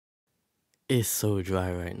It's so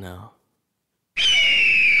dry right now.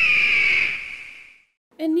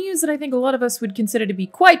 In news that I think a lot of us would consider to be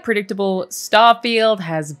quite predictable, Starfield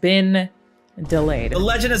has been delayed. The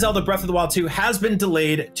Legend of Zelda Breath of the Wild 2 has been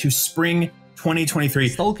delayed to spring 2023.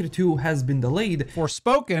 Stalker 2 has been delayed.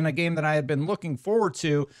 Forspoken, a game that I had been looking forward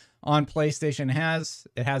to on PlayStation, has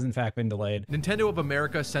in fact been delayed. Nintendo of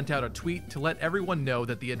America sent out a tweet to let everyone know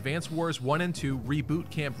that the Advance Wars 1 and 2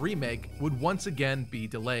 Reboot Camp remake would once again be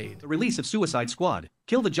delayed. The release of Suicide Squad: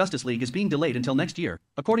 Kill the Justice League is being delayed until next year,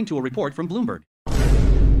 according to a report from Bloomberg.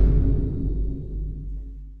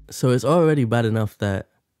 So it's already bad enough that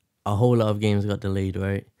a whole lot of games got delayed,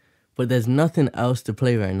 right? But there's nothing else to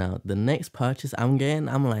play right now. The next purchase I'm getting,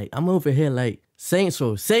 I'm over here like, Saints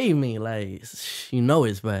Row, save me. Like, you know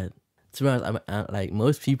it's bad. To be honest, like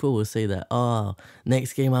most people will say that, oh,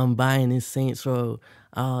 next game I'm buying is Saints Row.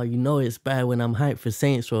 Oh, you know it's bad when I'm hyped for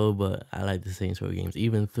Saints Row, but I like the Saints Row games,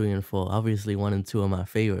 even 3 and 4. Obviously 1 and 2 are my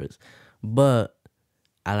favorites. But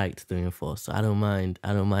I liked 3 and 4, so I don't mind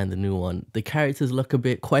the new one. The characters look a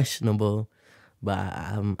bit questionable, but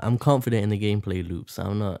I'm confident in the gameplay loop,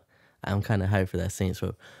 so I'm kind of hyped for that Saints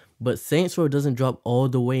Row. But Saints Row doesn't drop all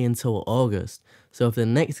the way until August. So if the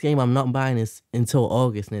next game I'm not buying is until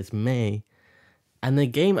August and it's May, and the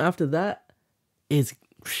game after that is,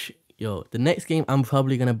 the next game I'm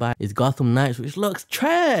probably going to buy is Gotham Knights, which looks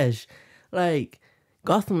trash. Like,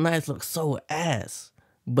 Gotham Knights looks so ass.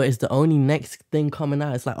 But it's the only next thing coming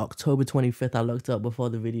out. It's like October 25th. I looked up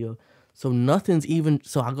before the video. So nothing's even...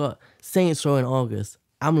 So I got Saints Row in August.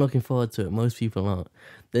 I'm looking forward to it. Most people aren't.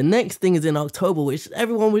 The next thing is in October, which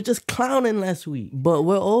everyone was just clowning last week. But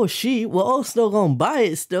we're all still gonna buy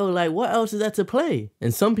it still. Like, what else is there to play?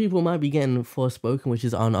 And some people might be getting Forspoken, which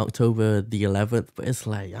is on October the 11th. But it's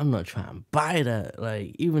like, I'm not trying to buy that.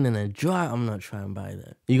 Like, even in a drought, I'm not trying to buy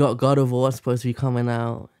that. You got God of War supposed to be coming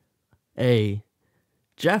out. Hey,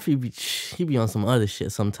 Jeffrey, he be on some other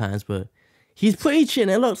shit sometimes, but he's preaching.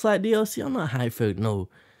 It looks like DLC. I'm not hyped for no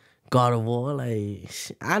God of War. Like,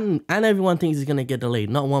 and everyone thinks it's gonna get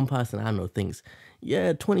delayed. Not one person I know thinks,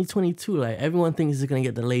 yeah, 2022. Like, everyone thinks it's gonna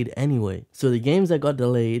get delayed anyway. So the games that got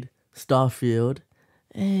delayed, Starfield,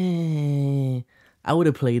 I would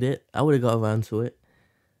have played it. I would have got around to it.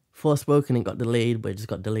 Forspoken, it got delayed, but it just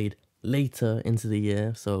got delayed later into the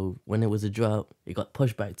year. So when it was a drought, it got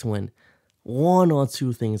pushed back to when 1 or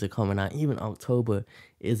 2 things are coming out. Even October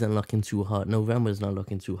isn't looking too hot. November is not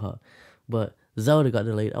looking too hot. But Zelda got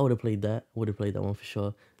delayed. I would have played that. I would have played that one for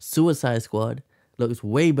sure. Suicide Squad looks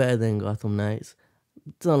way better than Gotham Knights.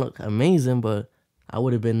 Doesn't look amazing, but I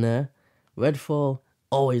would have been there. Redfall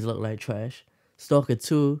always looked like trash. Stalker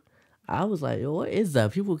 2, I was like, yo, what is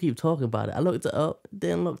that? People keep talking about it. I looked it up.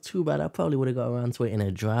 Didn't look too bad. I probably would have got around to it in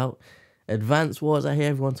a drought. Advance Wars, I hear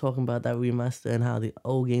everyone talking about that remaster and how the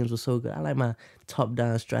old games were so good. I like my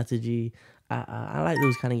top-down strategy. I like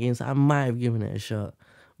those kind of games. I might have given it a shot.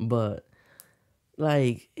 But,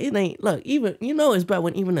 like, it ain't... Look, even... You know it's bad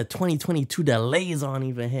when even the 2022 delays aren't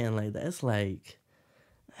even hitting like that. It's like...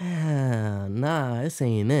 nah, this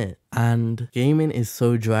ain't it. And gaming is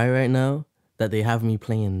so dry right now that they have me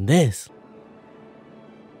playing this.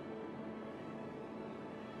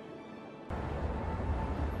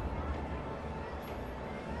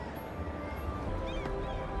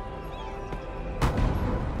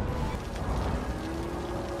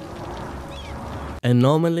 And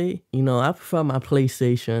normally, I prefer my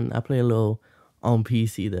PlayStation. I play a little on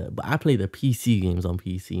PC there. But I play the PC games on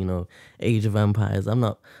PC, Age of Empires. I'm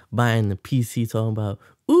not buying the PC talking about,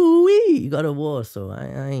 ooh-wee, God of War. So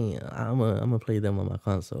I'm gonna play them on my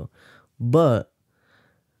console. But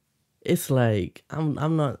it's like,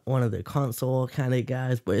 I'm not one of the console kind of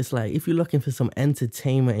guys. But it's like, if you're looking for some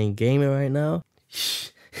entertainment and gaming right now,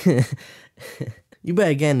 you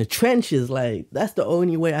better get in the trenches. Like, that's the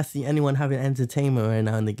only way I see anyone having entertainment right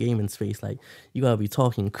now in the gaming space. Like, you gotta be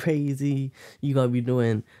talking crazy. You gotta be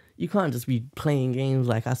doing... You can't just be playing games.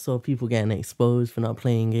 Like, I saw people getting exposed for not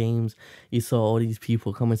playing games. You saw all these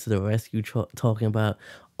people coming to the rescue talking about,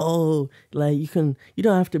 oh, like, you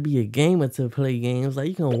don't have to be a gamer to play games. Like,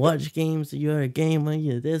 you can watch games. You're a gamer.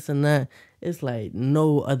 You're this and that. It's like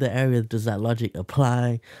no other area does that logic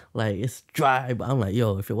apply. Like, it's dry. But I'm like,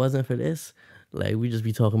 yo, if it wasn't for this... Like, we just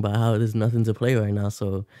be talking about how there's nothing to play right now.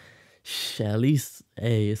 So, at least,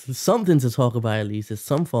 hey, it's something to talk about at least. It's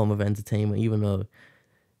some form of entertainment, even though,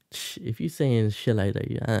 if you're saying shit like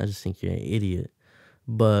that, I just think you're an idiot.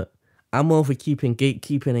 But I'm all for keeping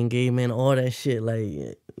gatekeeping and gaming, all that shit.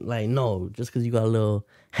 Like no, just because you got a little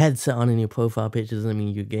headset on in your profile picture doesn't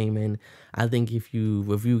mean you're gaming. I think if you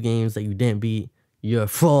review games that you didn't beat, you're a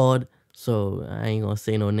fraud. So, I ain't gonna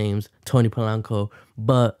say no names, Tony Polanco.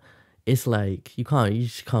 But... it's like you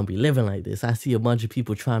just can't be living like this. I see a bunch of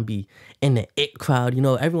people trying to be in the it crowd. You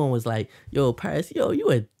know, everyone was like, yo, Paris, yo,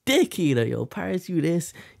 you a dick eater. Yo, Paris, you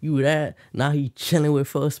this, you that. Now he chilling with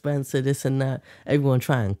Phil Spencer, this and that. Everyone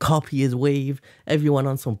trying to copy his wave. Everyone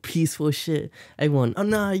on some peaceful shit. Everyone, oh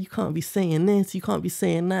nah, you can't be saying this, you can't be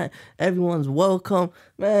saying that. Everyone's welcome.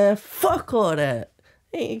 Man, fuck all that.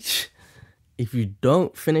 If you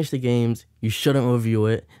don't finish the games, you shouldn't review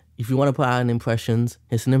it. If you want to put out an impressions,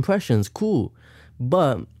 it's an impressions, cool.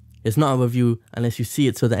 But it's not a review unless you see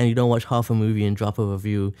it to the end. You don't watch half a movie and drop a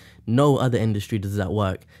review. No other industry does that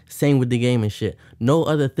work. Same with the game and shit. No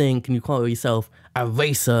other thing can you call yourself a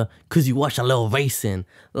racer because you watch a little racing.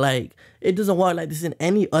 Like, it doesn't work like this in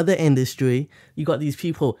any other industry. You got these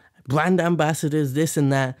people, brand ambassadors, this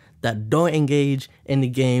and that don't engage in the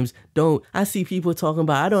games. I see people talking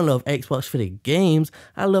about, I don't love Xbox for the games.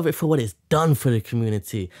 I love it for what it's done for the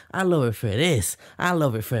community. I love it for this. I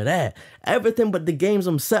love it for that. Everything but the games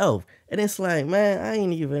themselves. And it's like, man, I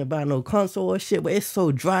ain't even about no console or shit, but it's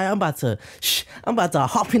so dry. I'm about to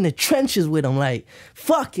hop in the trenches with them. Like,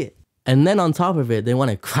 fuck it. And then on top of it, they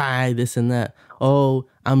want to cry, this and that. Oh,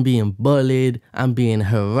 I'm being bullied. I'm being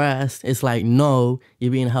harassed. It's like, no,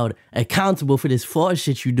 you're being held accountable for this fraud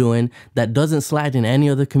shit you're doing that doesn't slide in any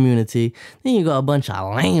other community. Then you got a bunch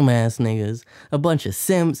of lame-ass niggas, a bunch of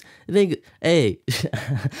simps. Hey,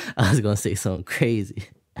 I was going to say something crazy.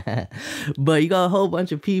 But you got a whole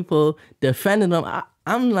bunch of people defending them.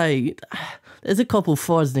 I'm like, there's a couple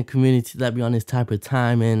frauds in the community that be on this type of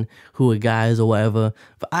timing who are guys or whatever.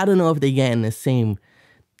 But I don't know if they get in the same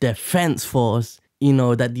defense force, you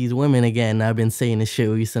know, that these women, again, I've been saying this shit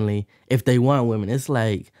recently, if they weren't women. It's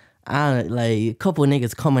like, a couple of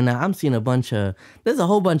niggas coming out. I'm seeing there's a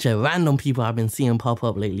whole bunch of random people I've been seeing pop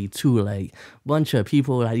up lately too. Like, bunch of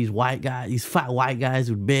people, like these white guys, these fat white guys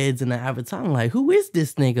with beards in the avatar. I'm like, who is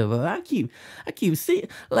this nigga, bro? I keep seeing,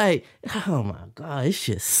 like, oh my God, this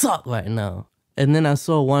shit suck right now. And then I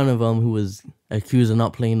saw one of them who was accused of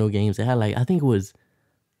not playing no games. They had like, I think it was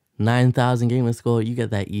 9,000 gamer score. You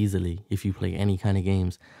get that easily if you play any kind of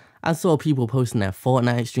games. I saw people posting that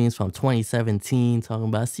Fortnite streams from 2017 talking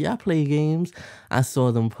about, see, I play games. I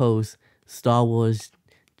saw them post Star Wars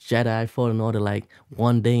Jedi Fallen Order like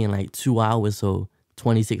one day in like 2 hours, so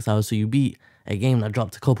 26 hours. So you beat a game that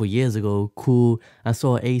dropped a couple years ago. Cool. I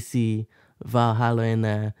saw AC Valhalla in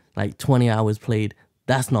there, like 20 hours played.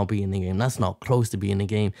 That's not being the game. That's not close to being the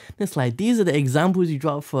game. It's like, these are the examples you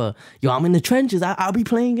drop for, yo, I'm in the trenches. I'll be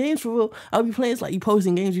playing games for real. I'll be playing, it's like you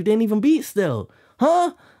posting games you didn't even beat still.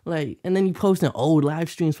 Huh? Like, and then you posting old live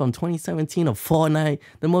streams from 2017 of Fortnite,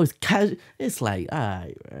 the most casual. It's like, all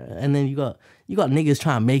right, and then you got niggas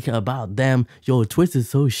trying to make it about them. Yo, Twitch is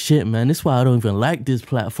so shit, man. This is why I don't even like this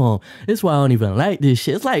platform. This is why I don't even like this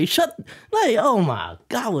shit. It's like, oh my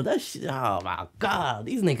God, well, that shit, oh my God,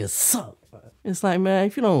 these niggas suck. It's like, man,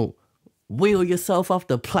 if you don't wheel yourself off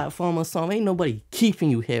the platform or something, ain't nobody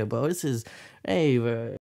keeping you here, bro. This is, hey,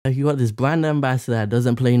 bro. If you got this brand ambassador that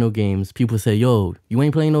doesn't play no games, people say, yo, you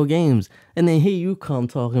ain't playing no games. And then here you come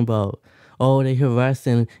talking about, oh, they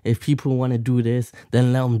harassing. If people want to do this,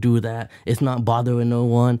 then let them do that. It's not bothering no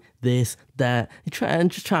one. This, that.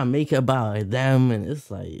 Just try to make it about them. And it's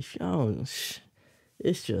like, yo,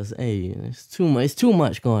 it's just, hey, it's too much. It's too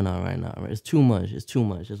much going on right now, right? It's too much. It's too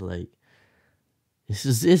much. It's like,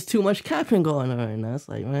 it's too much capping going on right now. It's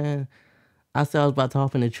like, man, I said I was about to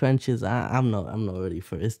hop in the trenches. I'm not ready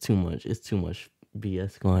for it. It's too much. It's too much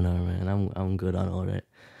BS going on, man. I'm good on all that.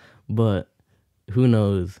 But who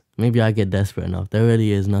knows? Maybe I get desperate enough. There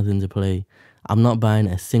really is nothing to play. I'm not buying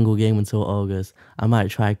a single game until August. I might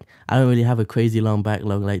try. I don't really have a crazy long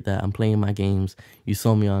backlog like that. I'm playing my games. You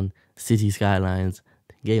saw me on City Skylines.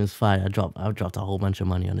 Game's fire. I dropped a whole bunch of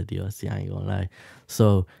money on the DLC. I ain't gonna lie.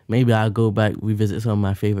 So maybe I'll go back, revisit some of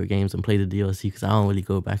my favorite games and play the DLC, because I don't really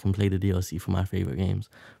go back and play the DLC for my favorite games.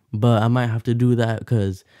 But I might have to do that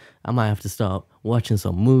because I might have to start watching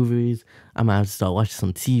some movies. I might have to start watching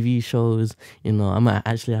some TV shows. You know, I might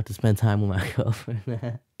actually have to spend time with my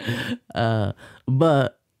girlfriend.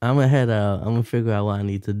 But I'm gonna head out. I'm gonna figure out what I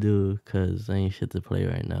need to do because I ain't shit to play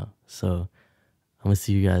right now. So I'm gonna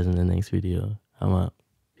see you guys in the next video. I'm out.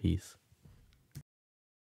 Peace.